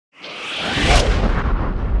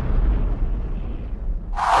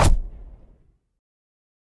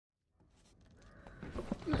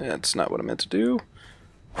That's not what I meant to do.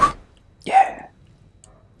 Yeah.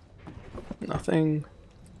 Nothing.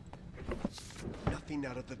 Nothing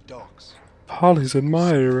out of the docks. Polly's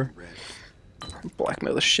admirer.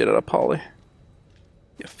 Blackmail the shit out of Polly.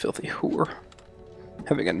 You filthy whore.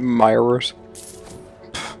 Having admirers.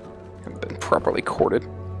 Haven't been properly courted.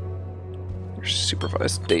 Your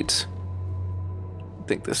supervised dates. I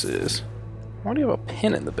think this is. Why do you have a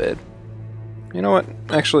pin in the bed? You know what?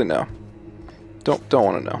 Actually, no. Don't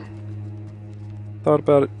want to know. Thought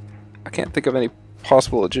about it. I can't think of any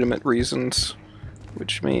possible legitimate reasons,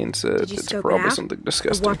 which means it's probably something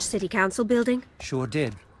disgusting. The Watch City Council building? Sure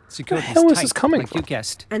did. Where the hell is this coming from? You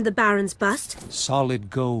guessed. And the Baron's bust? Solid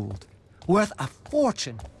gold. Worth a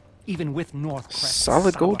fortune, even with Northcrest.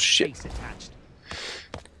 Solid gold shit.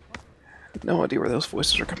 No idea where those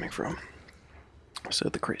voices are coming from.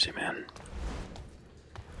 Said the crazy man.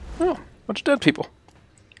 Oh, bunch of dead people.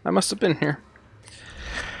 I must have been here.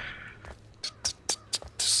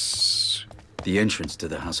 The entrance to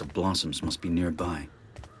the House of Blossoms must be nearby.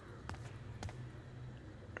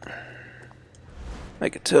 I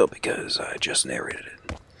could tell because I just narrated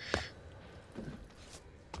it.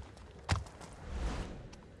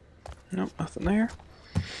 Nope, nothing there.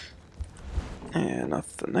 And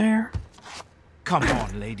nothing there. Come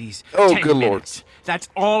on, ladies. Oh, 10 good minutes. lord. That's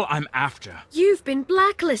all I'm after. You've been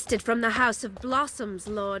blacklisted from the House of Blossoms,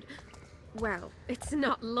 Lord. Well, it's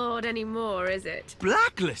not Lord anymore, is it?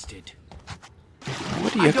 Blacklisted?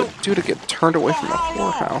 What do you have to do to get turned away from a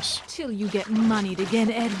whorehouse? Till you get moneyed again,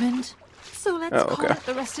 Edmund. So let's call it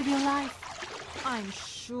the rest of your life. I'm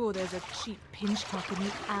sure there's a cheap pinchcock in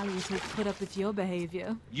the alleys who'll put up with your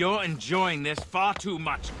behavior. You're enjoying this far too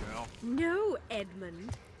much, girl. No,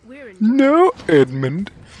 Edmund. We're enjoying. No, Edmund.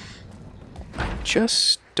 I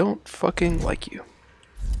just don't fucking like you.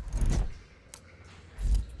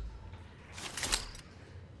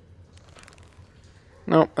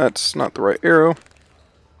 No, that's not the right arrow.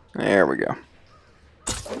 There we go.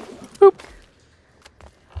 Boop.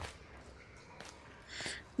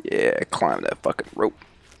 Yeah, climb that fucking rope.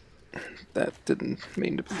 That didn't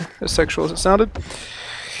mean to be as sexual as it sounded.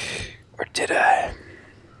 Or did I?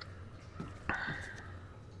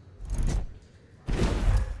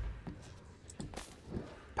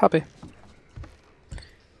 Puppy.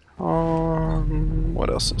 What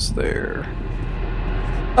else is there?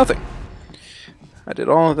 Nothing. I did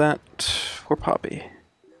all of that for Poppy.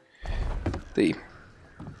 The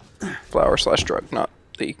flower slash drug, not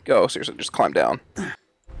the... Oh, seriously, just climb down.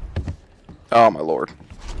 Oh, my lord.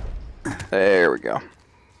 There we go.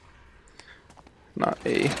 Not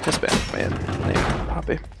a Hispanic man named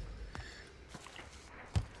Poppy.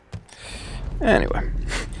 Anyway.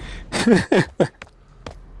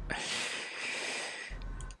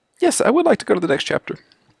 Yes, I would like to go to the next chapter.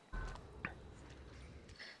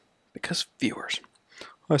 Because viewers.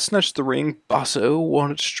 I snatched the ring Basso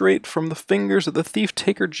wanted straight from the fingers of the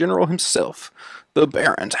thief-taker general himself, the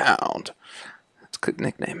Baron's Hound. That's a good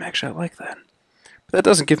nickname, actually, I like that. But that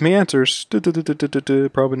doesn't give me answers.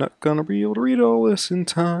 Probably not gonna be able to read all this in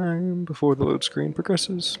time before the load screen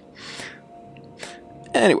progresses.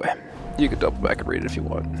 Anyway, you can double back and read it if you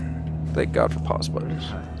want. Thank God for pause buttons.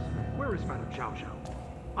 Where is Madame Zhao Zhao?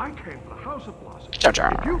 I came for the House of Blossoms. Zhao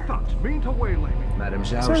Zhao. If you thugs mean to waylay me. Madame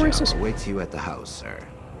Zhao Zhao awaits you at the house, sir.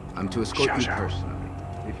 I'm to escort you personally,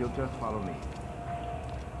 if you'll just follow me.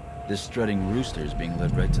 This strutting rooster is being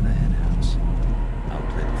led right to the hen house. I'll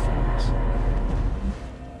play the forms.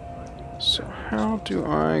 So how do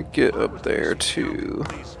I get up there to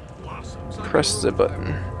press the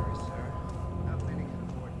button?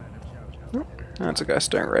 Oh, that's a guy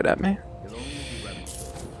staring right at me.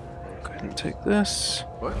 Go ahead and take this.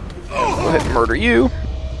 Go ahead and murder you.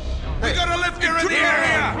 We got a lifter in the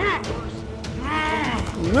area!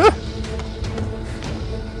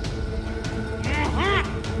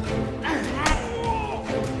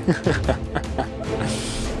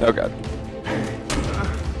 Oh god.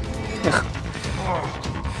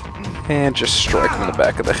 And just strike him in the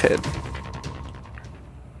back of the head.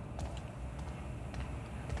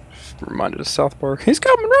 Reminded of South Park. He's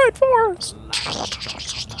coming right for us!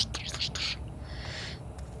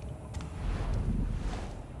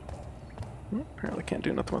 Apparently can't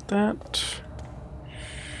do nothing with that.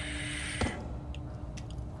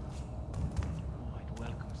 I'd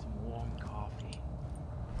welcome some warm coffee.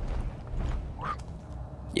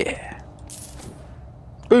 Yeah.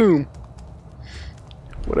 Boom!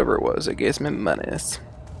 Whatever it was, it gives me money,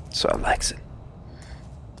 so I likes it.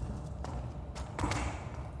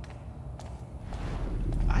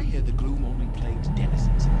 I hear the gloom only plagues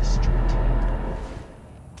denizens in the street.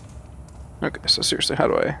 Okay, so seriously, how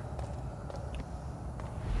do I...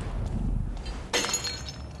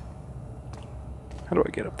 How do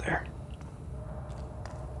I get up there?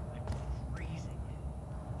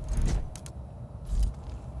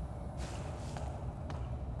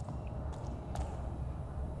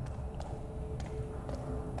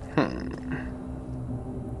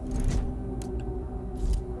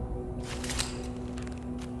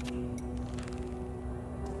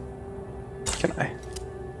 Can I?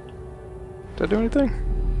 Did I do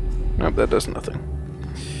anything? Nope, that does nothing.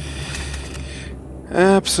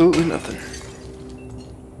 Absolutely nothing.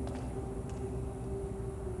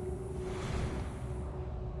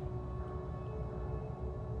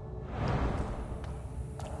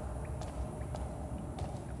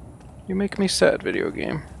 You make me sad, video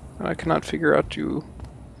game. I cannot figure out you.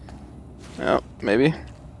 Oh, maybe.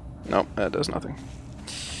 Nope, that does nothing.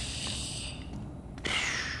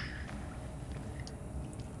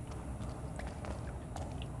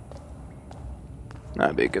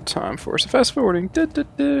 That'd be a good time for us. Fast forwarding.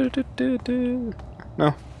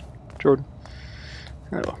 No, Jordan.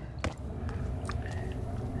 Oh well.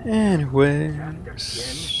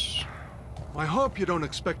 Anyways. I hope you don't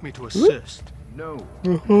expect me to assist. No.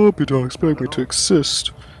 I hope you don't expect me to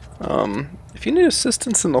assist. If you need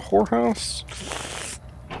assistance in the whorehouse,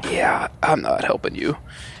 yeah, I'm not helping you.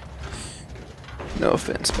 No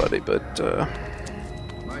offense, buddy, but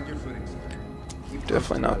Mind your footing, sir. Keep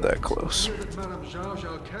definitely not that close. Madame Zhao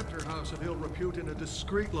Zhao kept her house of ill repute in a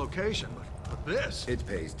discreet location, but this? It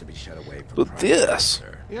pays to be shut away from But privacy, this?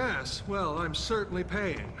 sir. Yes, well, I'm certainly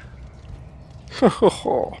paying.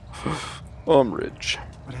 I'm rich.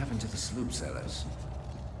 What happened to the sloop sellers?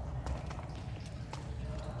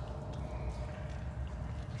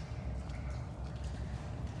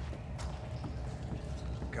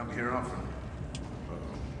 Come here often.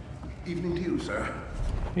 Evening to you, sir. Are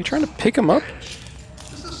you trying to pick him up?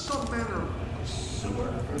 Is this some manner of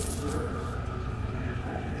sewer?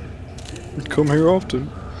 Come here often.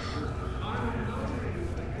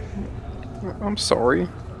 I'm sorry.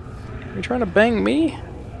 Are you trying to bang me?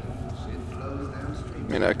 I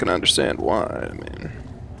mean, I can understand why. I mean,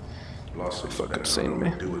 Blossom's fucking better seen not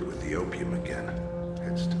me. do it with the opium again.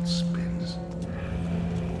 Head still spins.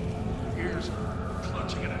 Ears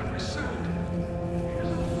clutching at every sound.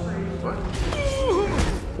 What?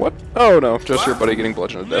 What? Oh no, just your buddy getting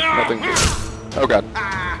bludgeoned to death. Nothing good. Oh god.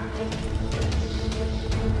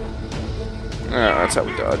 Ah, that's how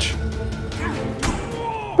we dodge.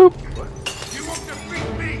 Boop. You won't defeat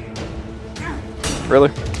me!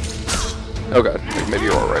 Really? Oh god, maybe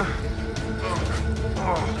you're alright.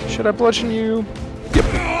 Should I bludgeon you? Yep.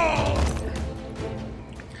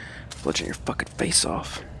 Bludgeon your fucking face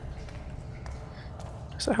off.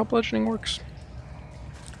 Is that how bludgeoning works?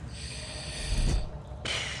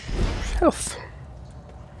 Health.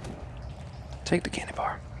 Take the candy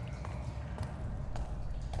bar.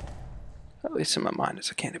 At least in my mind,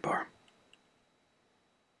 it's a candy bar.